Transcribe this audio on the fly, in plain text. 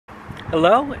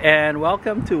Hello and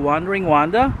welcome to Wandering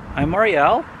Wanda. I'm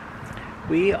Ariel.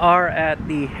 We are at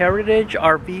the Heritage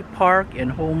RV Park in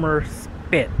Homer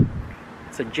Spit.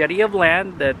 It's a jetty of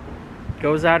land that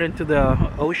goes out into the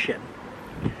ocean.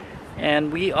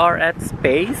 And we are at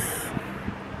space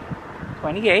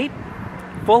 28.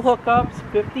 Full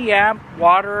hookups, 50 amp,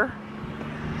 water.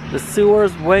 The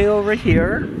sewer's way over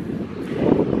here.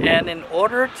 And in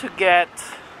order to get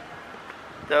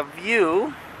the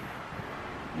view,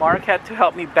 Mark had to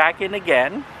help me back in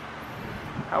again.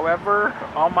 However,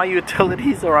 all my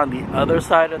utilities are on the other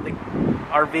side of the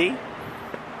RV,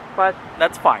 but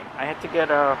that's fine. I had to get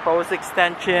a hose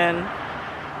extension,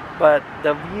 but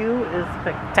the view is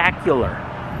spectacular.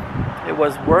 It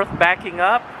was worth backing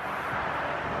up,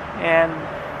 and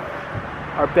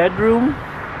our bedroom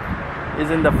is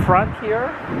in the front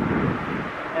here,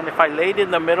 and if I laid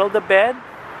in the middle of the bed,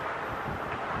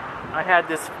 I had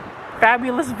this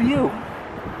fabulous view.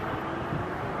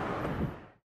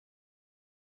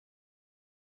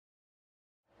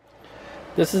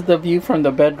 This is the view from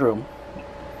the bedroom.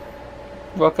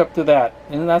 Look up to that.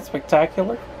 Isn't that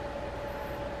spectacular?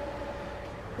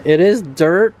 It is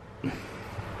dirt.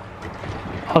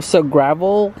 Also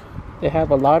gravel. They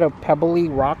have a lot of pebbly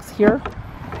rocks here.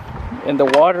 And the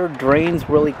water drains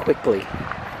really quickly.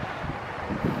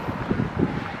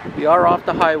 We are off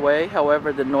the highway.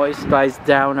 However, the noise dies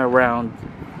down around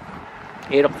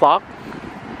 8 o'clock.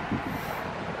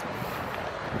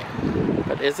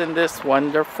 But isn't this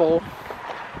wonderful?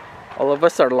 All of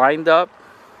us are lined up.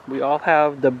 We all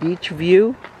have the beach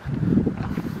view.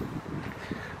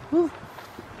 Woo.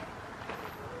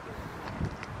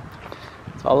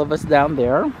 It's all of us down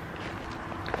there.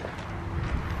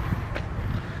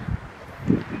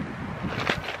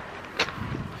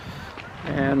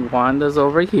 And Wanda's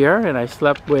over here, and I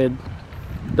slept with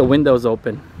the windows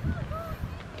open.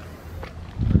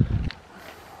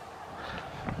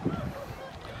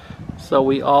 So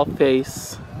we all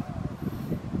face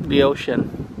the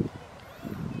ocean.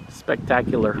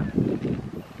 Spectacular.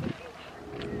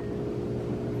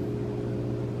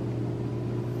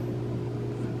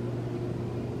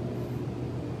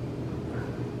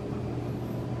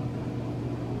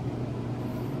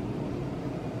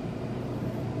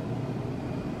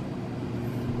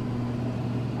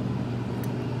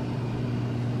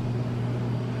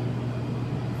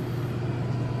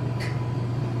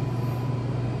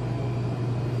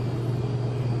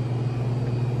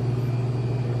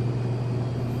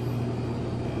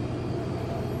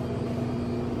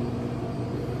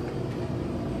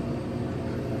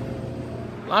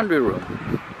 Laundry room.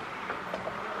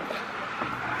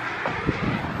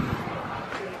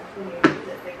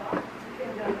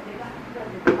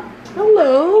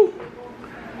 Hello.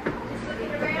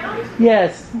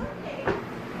 Yes.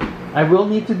 I will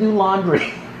need to do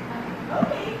laundry.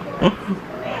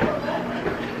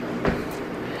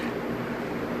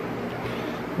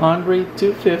 Laundry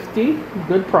 $2.50,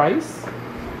 good price.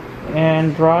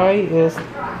 And dry is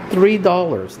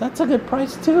 $3. That's a good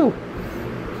price too.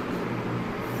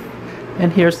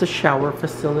 And here's the shower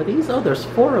facilities. Oh, there's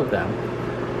 4 of them.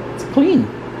 It's clean.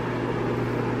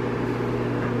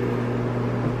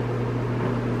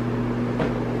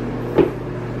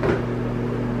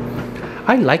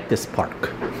 I like this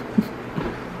park.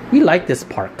 We like this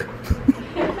park.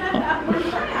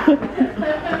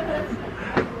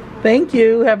 Thank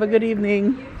you. Have a good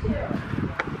evening.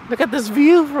 Look at this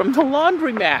view from the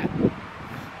laundromat.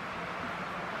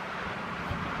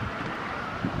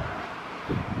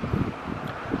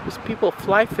 There's people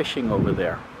fly fishing over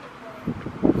there.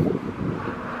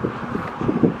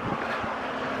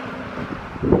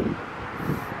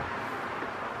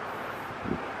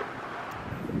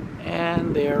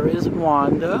 And there is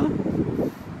Wanda,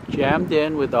 jammed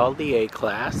in with all the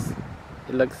A-class.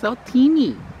 It looks so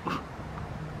teeny.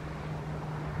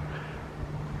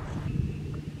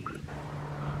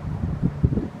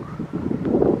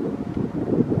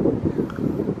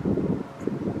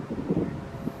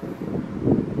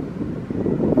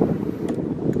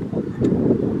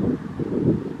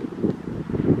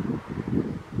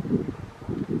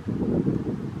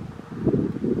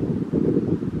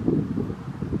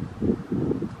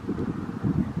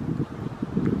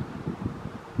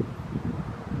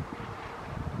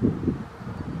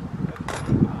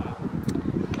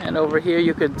 And over here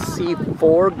you could see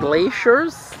 4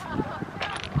 glaciers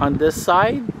on this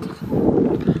side.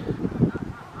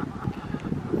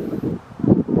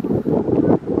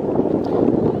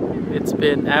 It's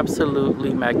been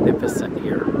absolutely magnificent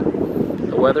here.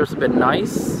 The weather's been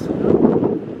nice.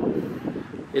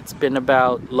 It's been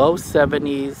about low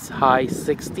 70s, high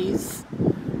 60s,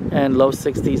 and low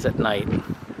 60s at night.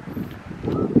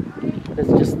 But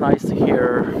it's just nice to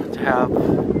have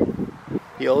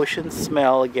the ocean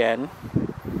smell again,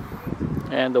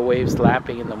 and the waves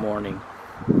lapping in the morning.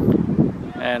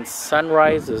 And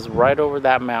sunrise is right over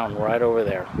that mountain, right over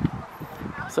there.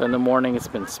 So in the morning it's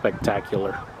been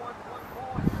spectacular.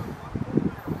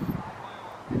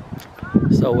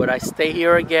 So would I stay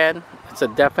here again? It's a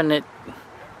definite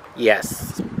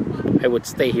yes. I would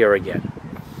stay here again.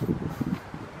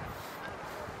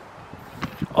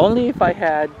 Only if I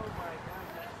had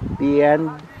the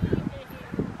end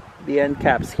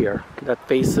caps here that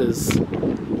faces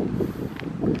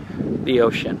the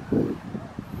ocean.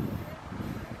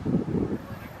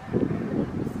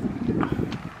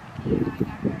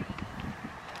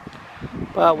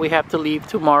 But we have to leave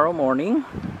tomorrow morning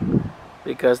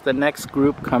because the next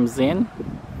group comes in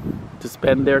to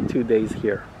spend their 2 days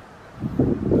here.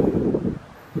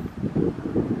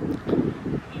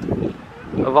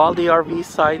 Of all the RV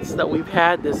sites that we've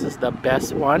had, this is the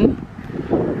best one.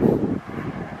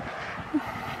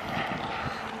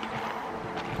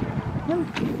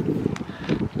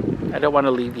 I don't want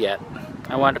to leave yet.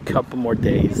 I want a couple more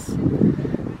days.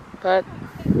 But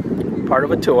part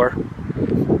of a tour.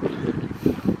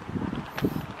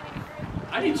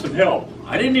 I need some help.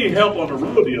 I didn't need help on the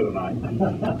road the other night.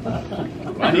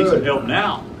 I need some help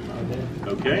now.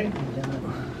 Okay?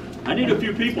 I need a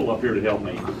few people up here to help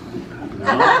me.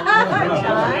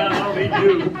 Yeah, me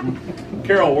too.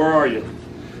 Carol, where are you?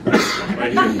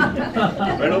 Right here.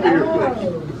 Right over here,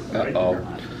 please. Right. All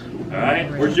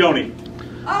right. Where's Joni?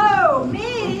 Oh,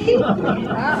 me? Yes,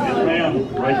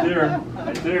 ma'am. Right there.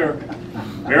 Right there.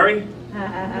 Mary? Come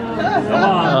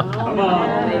on. Come on.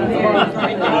 Come on.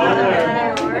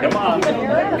 Come on.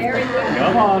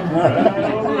 Come on.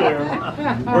 Right over there.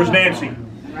 Where's Nancy?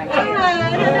 Right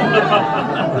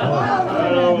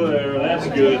over there. That's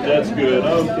good. That's good.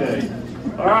 Okay.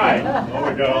 All right. Oh,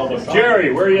 we got all the.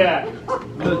 Jerry, where are you at?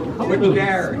 Which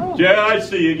Jerry? Jerry, I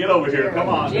see you. Get over here. Come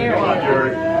on. Jerry. Come on,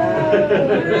 Jerry.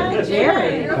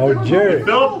 Jerry. Oh, Jerry.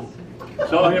 Philip?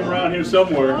 Saw him around here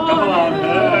somewhere. Come on. All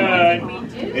right.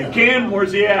 And Ken,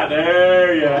 where's he at?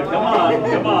 There you are. Come on.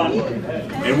 Come on.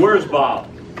 And where's Bob?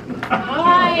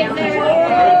 Hi, Where's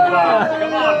Bob?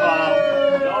 Come on, Bob.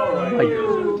 All right.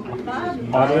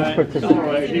 Audience participants. All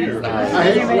right here. I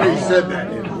hate the way you said that.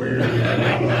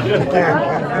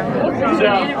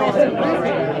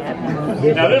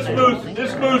 Now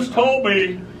this moose told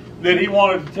me that he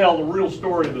wanted to tell the real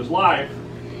story of his life,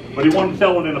 but he wanted to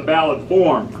tell it in a ballad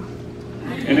form.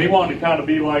 And he wanted to kind of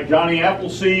be like Johnny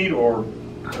Appleseed, or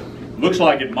looks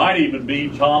like it might even be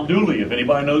Tom Dooley, if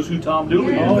anybody knows who Tom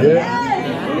Dooley is. Oh, yeah.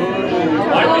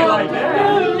 Might be like that.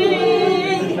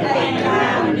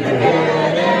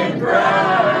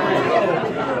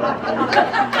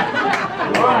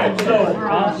 All right, so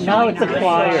now it's a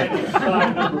choir.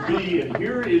 Side number B, and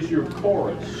here is your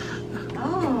chorus.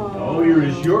 Oh. Oh, here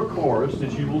is your chorus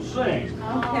that you will sing.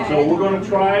 Okay. So we're going to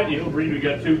try it. You'll read. We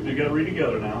got to read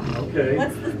together now. Okay.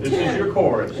 What's the This tune? is your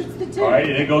chorus. What's the tune? All right,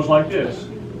 and it goes like this.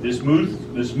 This moose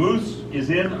is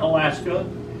in Alaska.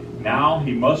 Now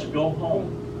he must go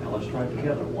home. Now let's try it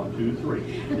together. 1, 2, 3.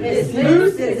 This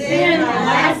moose is in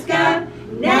Alaska.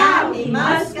 Now he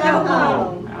must go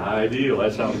home. Ideal.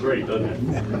 That sounds great, doesn't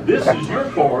it? This is your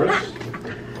chorus.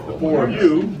 The four of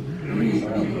you.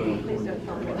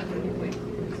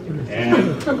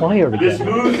 And Choir this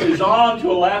again. moose is on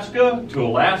to Alaska. To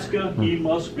Alaska he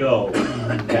must go.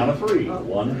 Count of 3.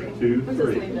 1, 2,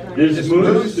 3. This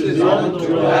moose is on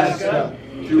to Alaska.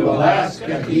 To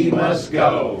Alaska he must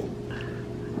go.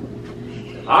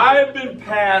 I've been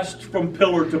passed from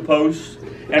pillar to post,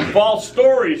 and false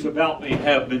stories about me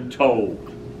have been told.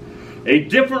 A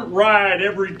different ride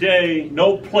every day,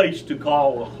 no place to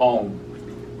call a home.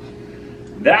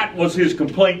 That was his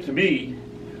complaint to me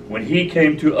when he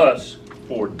came to us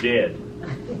for dead.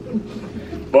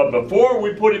 But before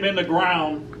we put him in the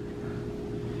ground,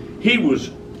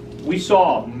 we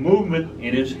saw a movement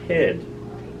in his head.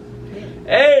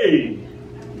 Hey!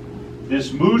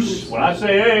 This moose, when I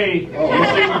say hey, you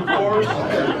sing your chorus.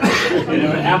 And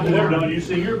after they're done, you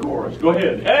sing your chorus. Go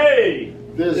ahead. Hey!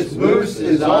 This moose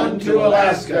is on to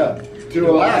Alaska. To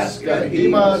Alaska he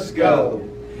must go.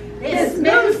 This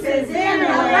moose is in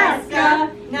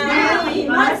Alaska. Now he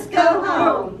must go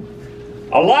home.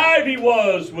 Alive he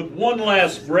was with one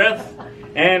last breath,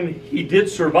 and he did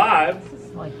survive,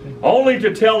 only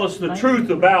to tell us the truth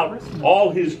about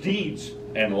all his deeds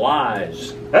and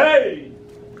lies. Hey!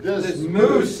 This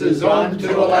moose is on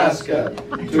to Alaska.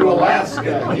 To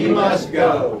Alaska he must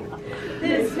go.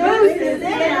 This moose is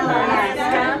in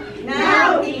Alaska.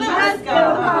 Now he must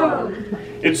go home.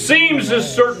 It seems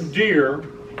this certain deer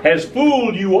has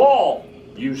fooled you all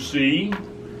you see.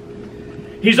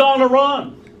 He's on the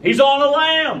run. He's on the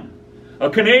lam. A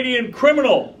Canadian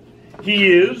criminal he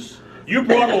is. You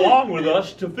brought along with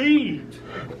us to feed.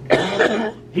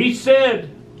 He said,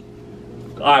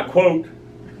 I quote,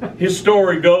 his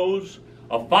story goes,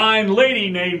 a fine lady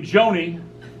named Joni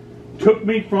took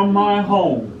me from my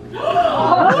home.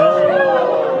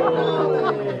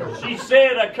 She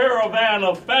said a caravan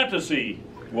of fantasy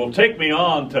will take me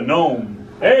on to Nome.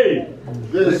 Hey!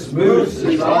 This moose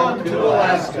is on to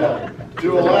Alaska.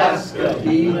 To Alaska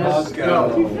he must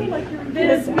go.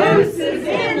 This moose is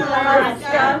in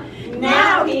Alaska.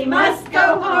 Now he must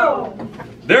go home.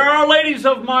 There are ladies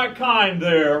of my kind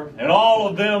there, and all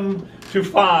of them to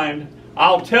find.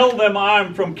 I'll tell them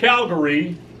I'm from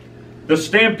Calgary. The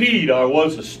Stampede I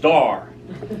was a star.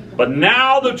 But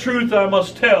now the truth I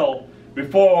must tell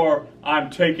before I'm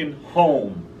taken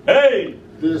home. Hey!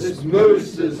 This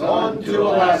moose is on to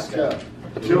Alaska.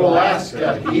 To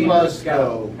Alaska he must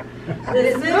go.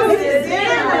 This moose is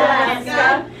in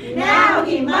Alaska. Now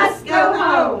he must go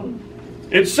home.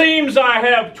 It seems I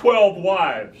have 12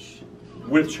 wives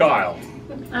with child.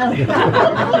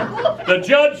 The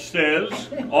judge says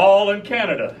all in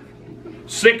Canada,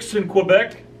 6 in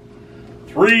Quebec,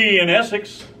 3 in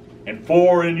Essex, and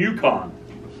 4 in Yukon.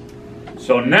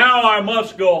 So now I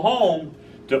must go home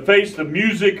to face the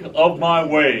music of my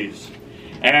ways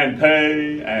and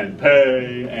pay and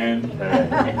pay and pay.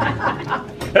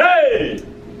 Hey!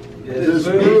 This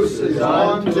moose is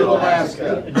on to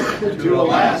Alaska. To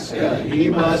Alaska he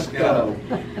must go.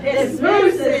 This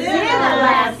moose is in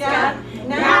Alaska.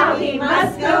 Now he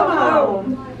must go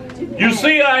home. You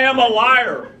see, I am a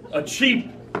liar, a cheat,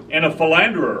 and a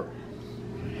philanderer.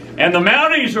 And the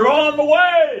Mounties are on the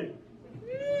way.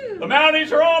 The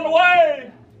Mounties are on the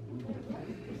way.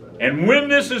 And when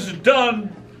this is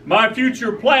done, my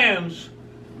future plans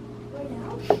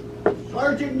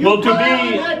will to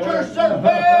be... At your service!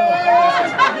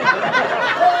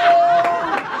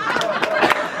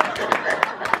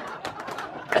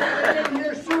 I didn't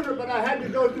hear sooner, but I had to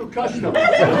go through customs.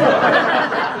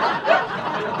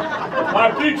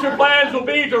 My future plans will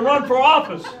be to run for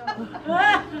office.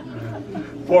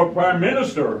 For Prime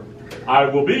Minister, I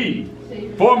will be.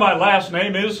 For my last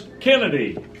name is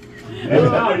Kennedy. And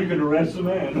now you can arrest the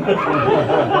man.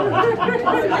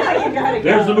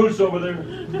 There's the moose over there.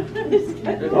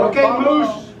 Okay,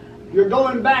 moose, you're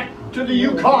going back to the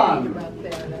Yukon.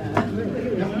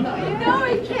 No,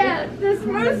 he can't. This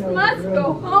moose must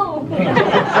go home.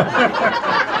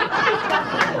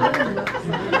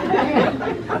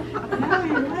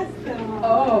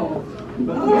 Oh.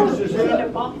 The moose is in a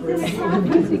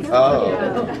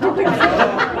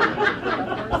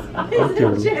He's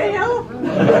in jail.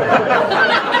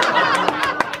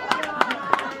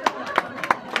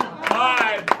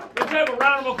 Alright, let's have a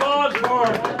round of applause for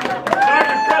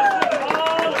Sergeant Preston and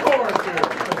all the chorus here.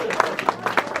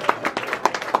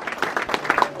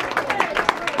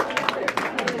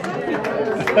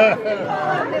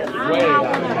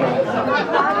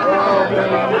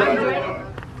 way.